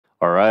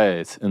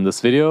Alright, in this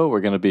video,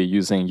 we're going to be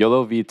using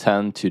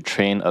YOLOv10 to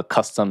train a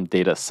custom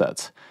data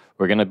set.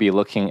 We're going to be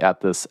looking at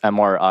this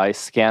MRI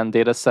scan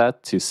data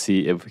set to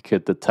see if we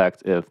could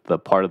detect if the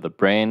part of the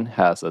brain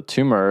has a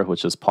tumor,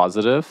 which is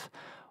positive,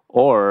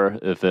 or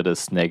if it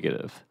is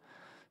negative.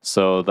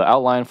 So the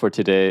outline for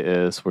today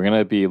is we're going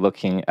to be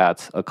looking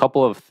at a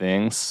couple of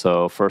things.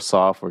 So first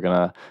off, we're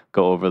going to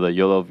go over the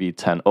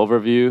YOLOv10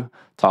 overview,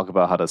 talk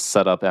about how to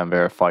set up and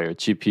verify your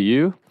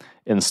GPU,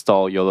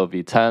 install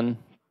YOLOv10,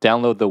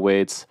 download the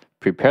weights,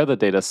 prepare the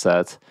data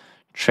set,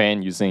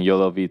 train using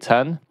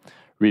YOLOv10,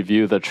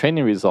 review the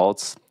training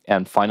results,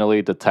 and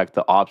finally detect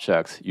the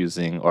objects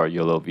using our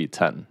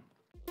YOLOv10.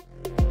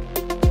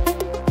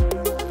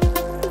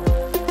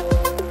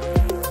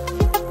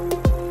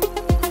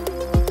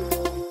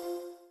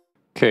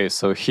 Okay,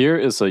 so here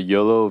is a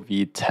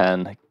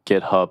YOLOv10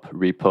 GitHub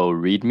repo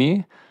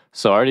README.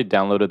 So I already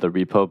downloaded the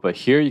repo, but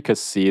here you can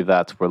see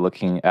that we're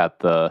looking at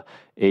the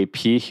AP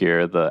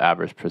here, the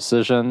average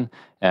precision,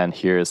 and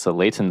here's the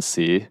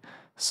latency.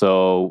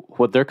 So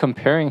what they're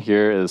comparing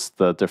here is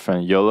the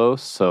different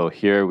YOLOs. So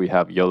here we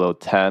have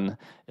YOLO10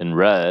 in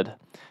red,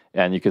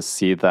 and you can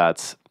see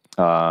that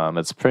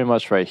it's pretty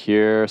much right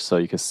here. So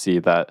you can see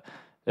that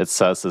it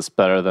says it's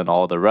better than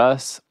all the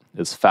rest.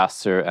 It's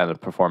faster and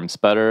it performs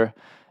better.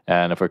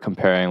 And if we're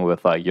comparing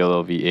with like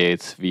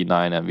YOLOv8,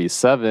 V9, and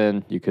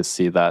V7, you can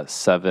see that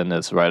 7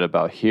 is right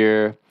about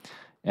here,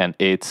 and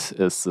 8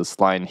 is this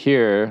line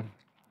here,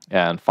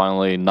 and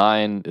finally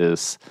 9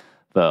 is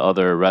the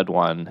other red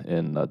one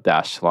in the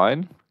dashed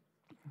line.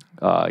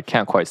 I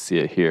can't quite see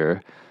it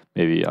here.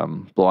 Maybe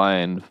I'm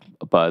blind,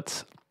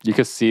 but you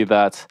can see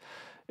that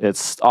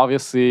it's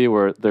obviously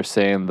where they're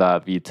saying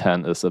that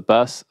V10 is the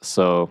best.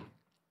 So,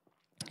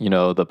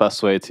 the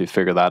best way to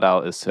figure that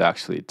out is to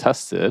actually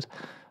test it.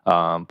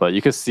 But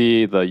you can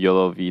see the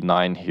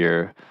YOLOv9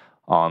 here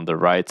on the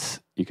right.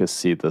 You can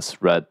see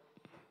this red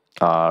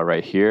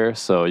right here.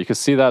 So you can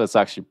see that it's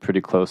actually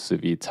pretty close to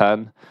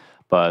V10.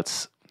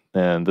 But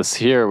in this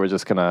here, we're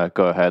just going to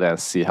go ahead and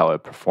see how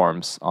it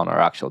performs on our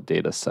actual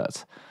data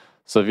set.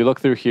 So if you look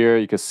through here,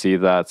 you can see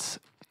that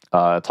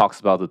it talks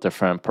about the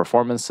different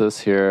performances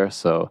here.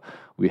 So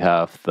we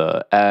have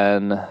the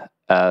N,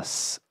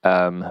 S,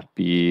 M,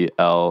 B,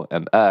 L,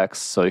 and X.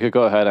 So you could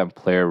go ahead and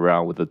play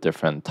around with the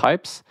different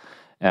types.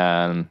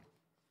 And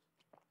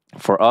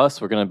for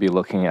us, we're going to be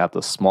looking at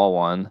the small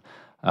one.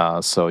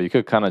 So you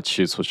could kind of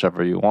choose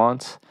whichever you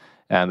want.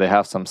 And they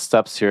have some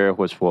steps here,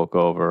 which we'll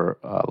go over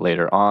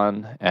later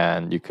on.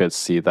 And you could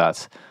see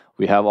that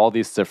we have all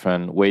these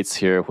different weights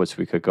here, which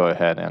we could go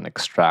ahead and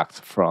extract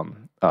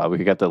from. We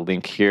could get the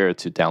link here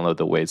to download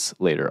the weights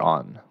later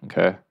on.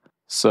 Okay.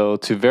 So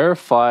to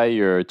verify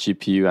your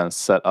GPU and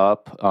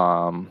setup,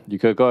 you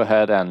could go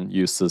ahead and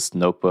use this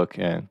notebook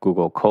in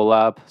Google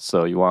Colab.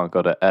 So you want to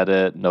go to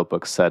Edit,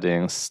 Notebook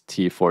Settings,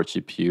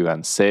 T4 GPU,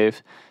 and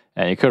Save.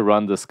 And you could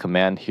run this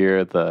command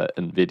here, the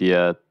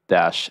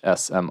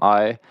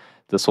NVIDIA-SMI.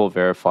 This will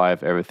verify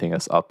if everything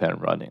is up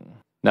and running.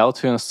 Now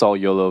to install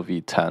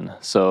YOLOv10.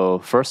 So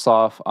first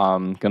off,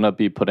 I'm going to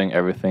be putting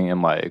everything in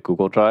my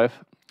Google Drive.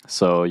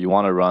 So you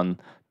want to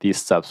run these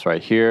steps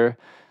right here.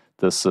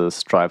 This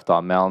is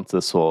drive.mount.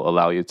 This will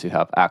allow you to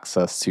have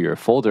access to your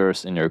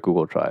folders in your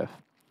Google Drive.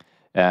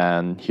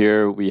 And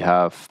here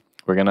we're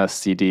going to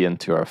CD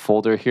into our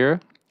folder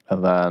here.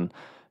 And then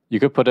you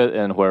could put it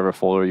in whatever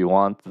folder you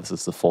want. This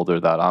is the folder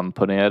that I'm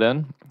putting it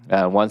in.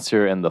 And once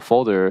you're in the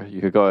folder, you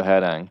could go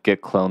ahead and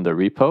git clone the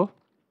repo.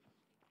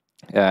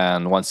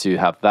 And once you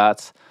have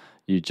that,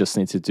 you just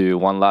need to do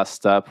one last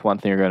step. One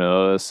thing you're going to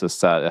notice is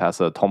that it has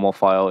a TOML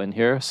file in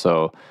here.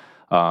 So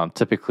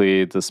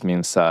typically this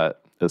means that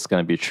it's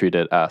going to be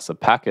treated as a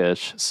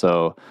package.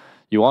 So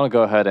you want to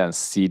go ahead and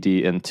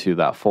CD into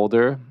that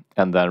folder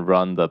and then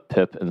run the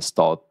pip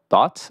install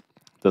dot.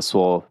 This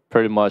will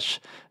pretty much,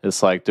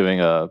 it's like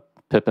doing a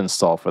pip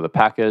install for the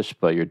package,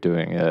 but you're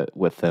doing it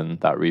within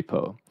that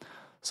repo.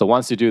 So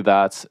once you do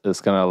that,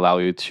 it's going to allow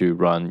you to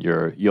run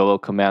your YOLO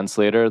commands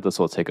later. This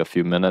will take a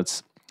few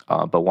minutes.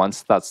 But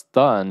once that's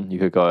done, you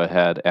could go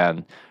ahead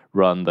and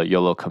run the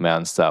YOLO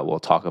commands that we'll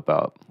talk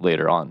about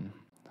later on.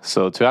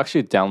 So to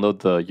actually download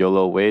the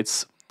YOLO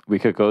weights, we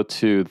could go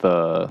to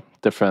the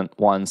different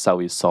ones that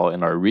we saw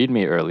in our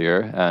README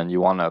earlier, and you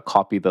want to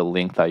copy the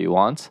link that you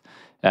want.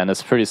 And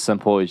it's pretty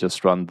simple. You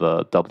just run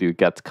the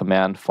wget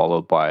command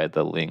followed by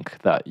the link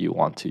that you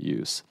want to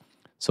use.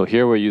 So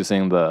here we're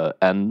using the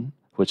N,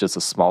 which is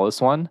the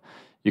smallest one.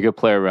 You could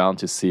play around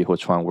to see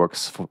which one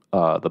works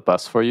the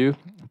best for you.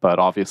 But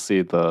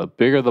obviously, the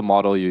bigger the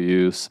model you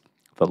use,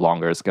 the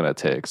longer it's going to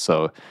take.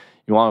 So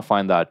you want to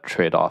find that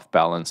trade-off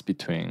balance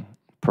between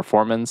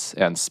performance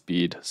and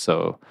speed.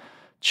 So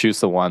choose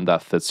the one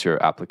that fits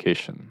your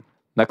application.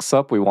 Next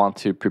up, we want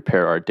to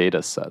prepare our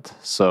data set.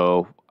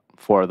 So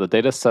for the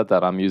data set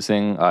that I'm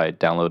using, I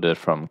downloaded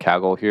from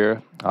Kaggle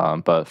here.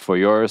 But for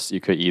yours,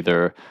 you could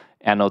either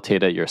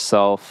annotate it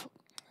yourself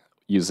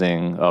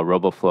using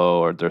RoboFlow,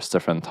 or there's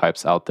different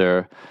types out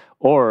there.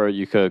 Or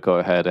you could go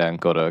ahead and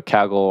go to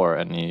Kaggle or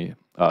any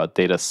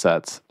data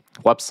set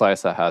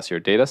websites that has your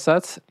data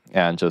sets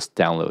and just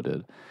download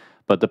it.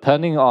 But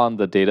depending on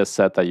the data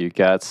set that you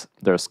get,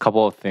 there's a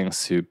couple of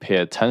things to pay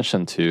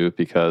attention to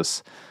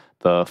because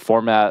the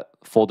format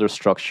folder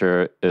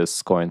structure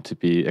is going to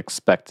be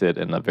expected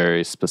in a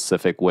very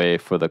specific way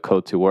for the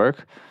code to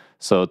work.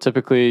 So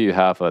typically you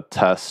have a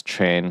test,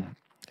 train,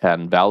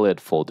 and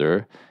valid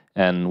folder.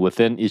 And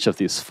within each of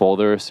these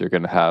folders, you're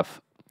going to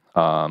have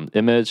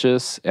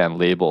images and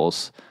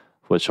labels,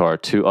 which are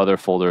two other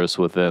folders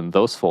within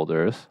those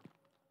folders.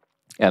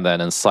 And then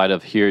inside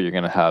of here, you're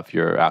going to have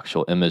your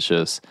actual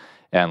images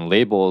and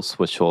labels,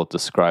 which will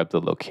describe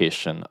the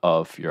location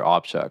of your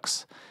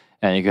objects.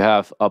 And you can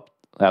have up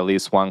at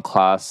least one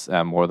class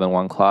and more than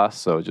one class,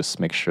 so just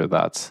make sure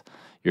that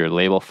your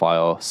label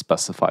file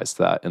specifies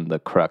that in the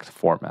correct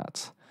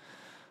format.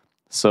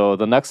 So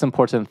the next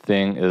important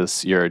thing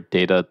is your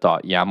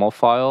data.yaml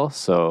file.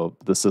 So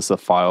this is a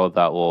file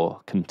that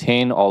will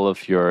contain all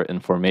of your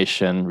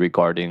information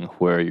regarding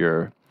where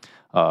your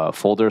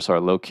folders are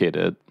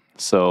located.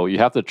 So you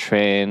have to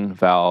train,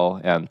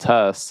 val, and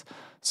test.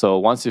 So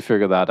once you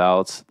figure that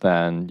out,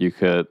 then you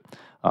could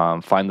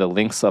find the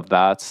links of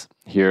that.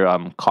 Here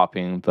I'm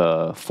copying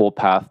the full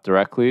path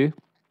directly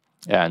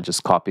and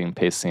just copying and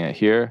pasting it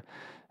here.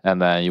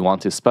 And then you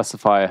want to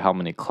specify how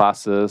many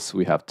classes.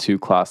 We have 2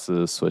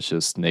 classes, which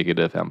is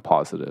negative and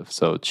positive.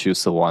 So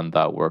choose the one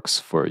that works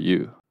for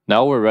you.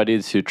 Now we're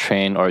ready to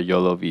train our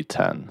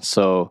YOLOv10.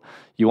 So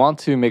you want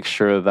to make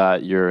sure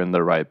that you're in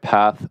the right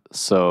path.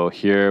 So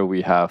here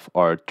we have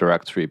our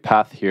directory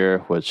path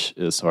here, which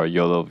is our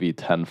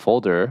YOLOv10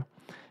 folder.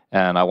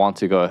 And I want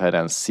to go ahead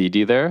and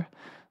cd there.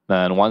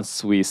 Then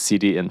once we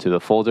cd into the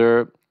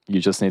folder, you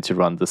just need to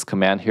run this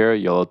command here,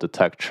 YOLO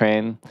detect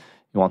train.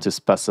 You want to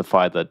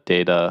specify the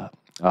data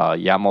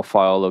YAML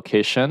file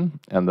location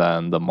and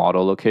then the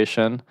model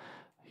location.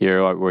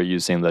 Here we're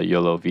using the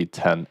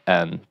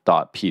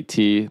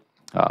YOLOv10n.pt.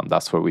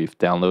 That's where we've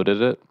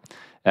downloaded it.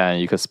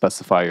 And you could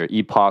specify your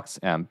epochs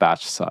and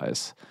batch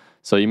size.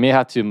 So you may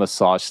have to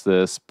massage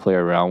this, play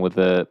around with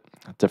it,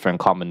 different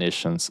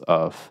combinations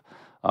of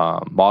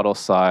model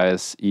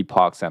size,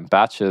 epochs, and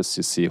batches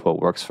to see what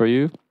works for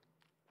you.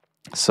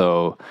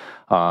 So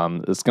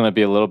it's going to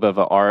be a little bit of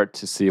an art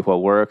to see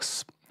what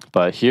works.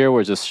 But here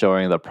we're just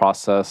showing the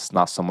process,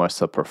 not so much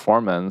the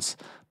performance.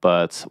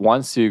 But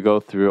once you go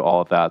through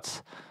all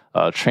that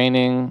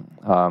training,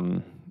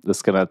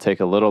 it's going to take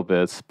a little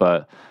bit.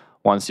 But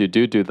once you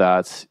do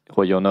that,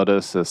 what you'll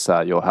notice is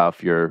that you'll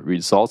have your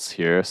results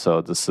here.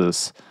 So this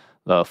is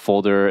the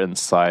folder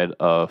inside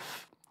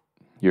of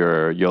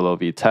your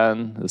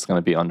YOLOv10. It's going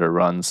to be under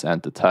runs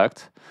and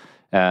detect.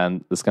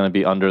 And it's going to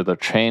be under the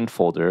train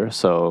folder.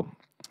 So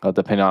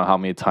depending on how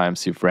many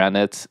times you've ran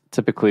it,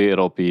 typically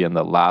it'll be in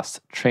the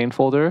last train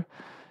folder.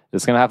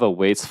 It's going to have a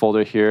weights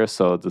folder here.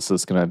 So this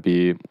is going to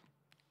be,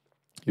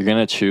 you're going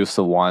to choose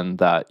the one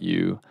that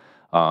you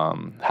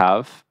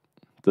have.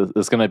 This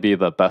is going to be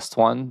the best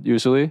one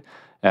usually.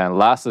 And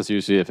last is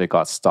usually if it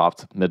got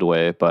stopped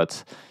midway.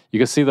 But you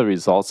can see the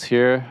results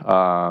here.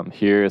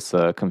 Here is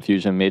a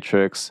confusion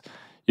matrix.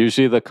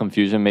 Usually the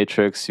confusion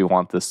matrix, you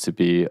want this to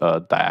be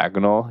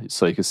diagonal.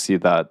 So you can see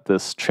that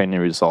this training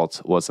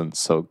result wasn't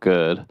so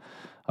good.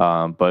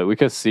 But we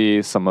could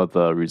see some of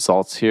the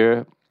results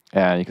here.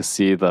 And you can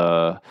see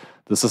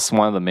this is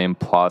one of the main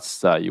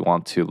plots that you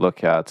want to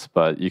look at.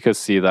 But you could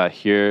see that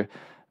here,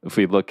 if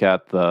we look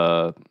at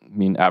the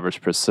mean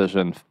average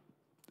precision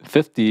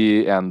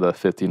 50 and the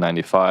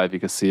 5095, you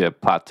can see it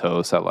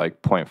plateaus at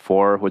like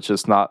 0.4, which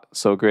is not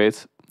so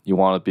great. You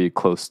want to be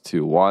close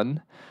to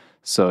 1.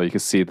 So you can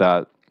see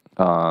that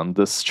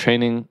this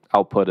training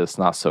output is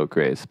not so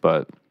great.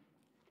 But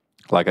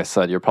like I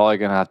said, you're probably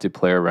going to have to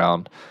play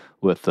around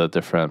with the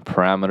different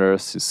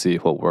parameters to see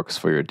what works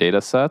for your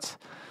data set.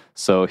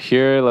 So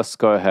here, let's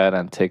go ahead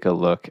and take a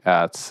look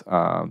at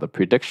the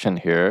prediction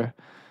here.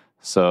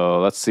 So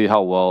let's see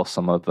how well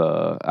some of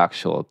the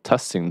actual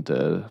testing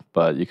did.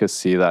 But you can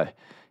see that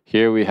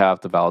here we have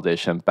the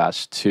validation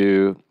batch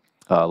 2,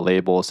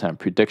 labels and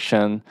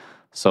prediction.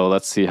 So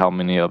let's see how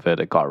many of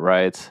it got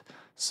right.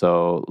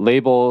 So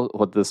label,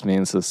 what this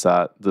means is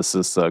that this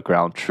is the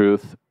ground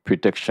truth.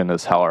 Prediction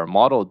is how our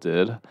model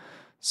did.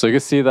 So you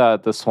can see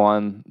that this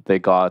one, they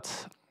got,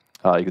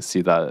 you can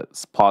see that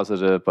it's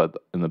positive, but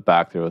in the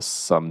back there was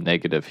some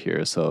negative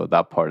here. So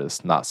that part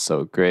is not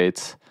so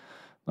great.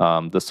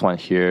 This one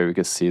here, we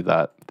can see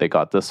that they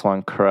got this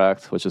one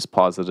correct, which is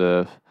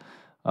positive.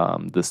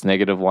 This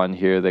negative one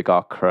here, they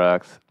got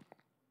correct.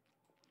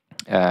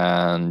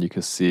 And you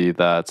can see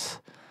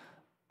that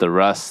the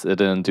rest, it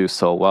didn't do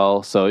so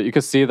well. So you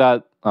can see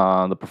that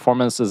the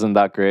performance isn't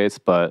that great,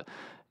 but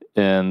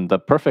in the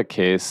perfect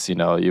case,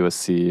 you would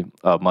see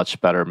a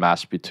much better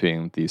match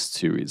between these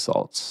two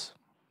results.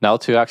 Now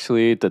to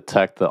actually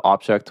detect the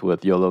object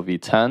with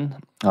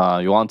YOLOv10,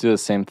 you want to do the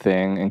same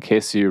thing in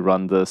case you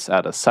run this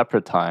at a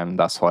separate time.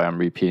 That's why I'm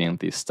repeating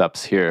these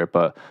steps here.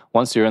 But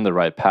once you're in the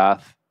right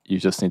path, you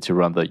just need to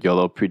run the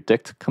YOLO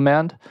predict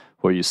command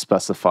where you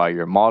specify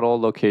your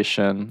model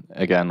location.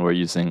 Again, we're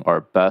using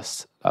our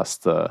best. That's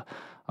the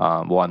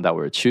one that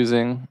we're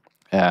choosing.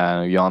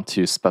 and you want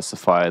to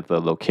specify the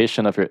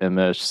location of your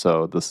image.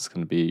 So this is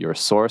going to be your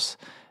source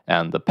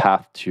and the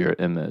path to your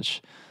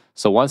image.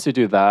 So once you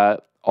do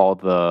that, all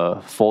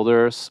the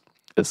folders,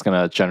 it's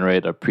going to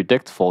generate a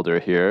predict folder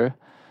here.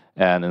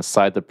 And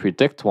inside the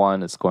predict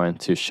one, it's going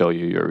to show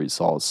you your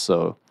results.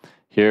 So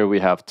here we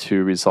have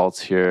two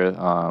results here.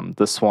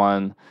 This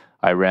one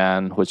I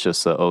ran, which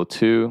is the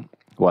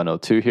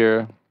 102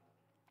 here.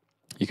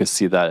 You can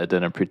see that it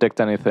didn't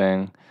predict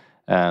anything.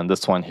 And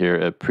this one here,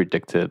 it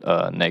predicted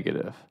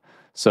negative.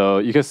 So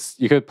you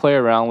could play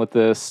around with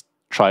this,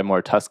 try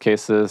more test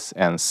cases,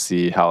 and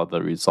see how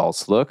the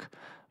results look.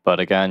 But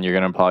again, you're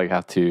going to probably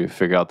have to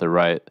figure out the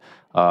right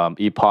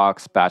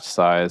epochs, batch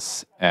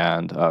size,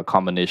 and a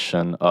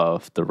combination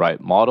of the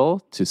right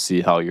model to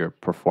see how your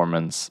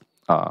performance,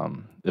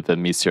 if it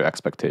meets your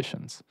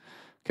expectations.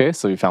 Okay,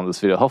 so if you found this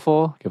video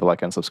helpful, give a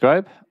like and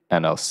subscribe,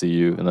 and I'll see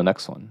you in the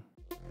next one.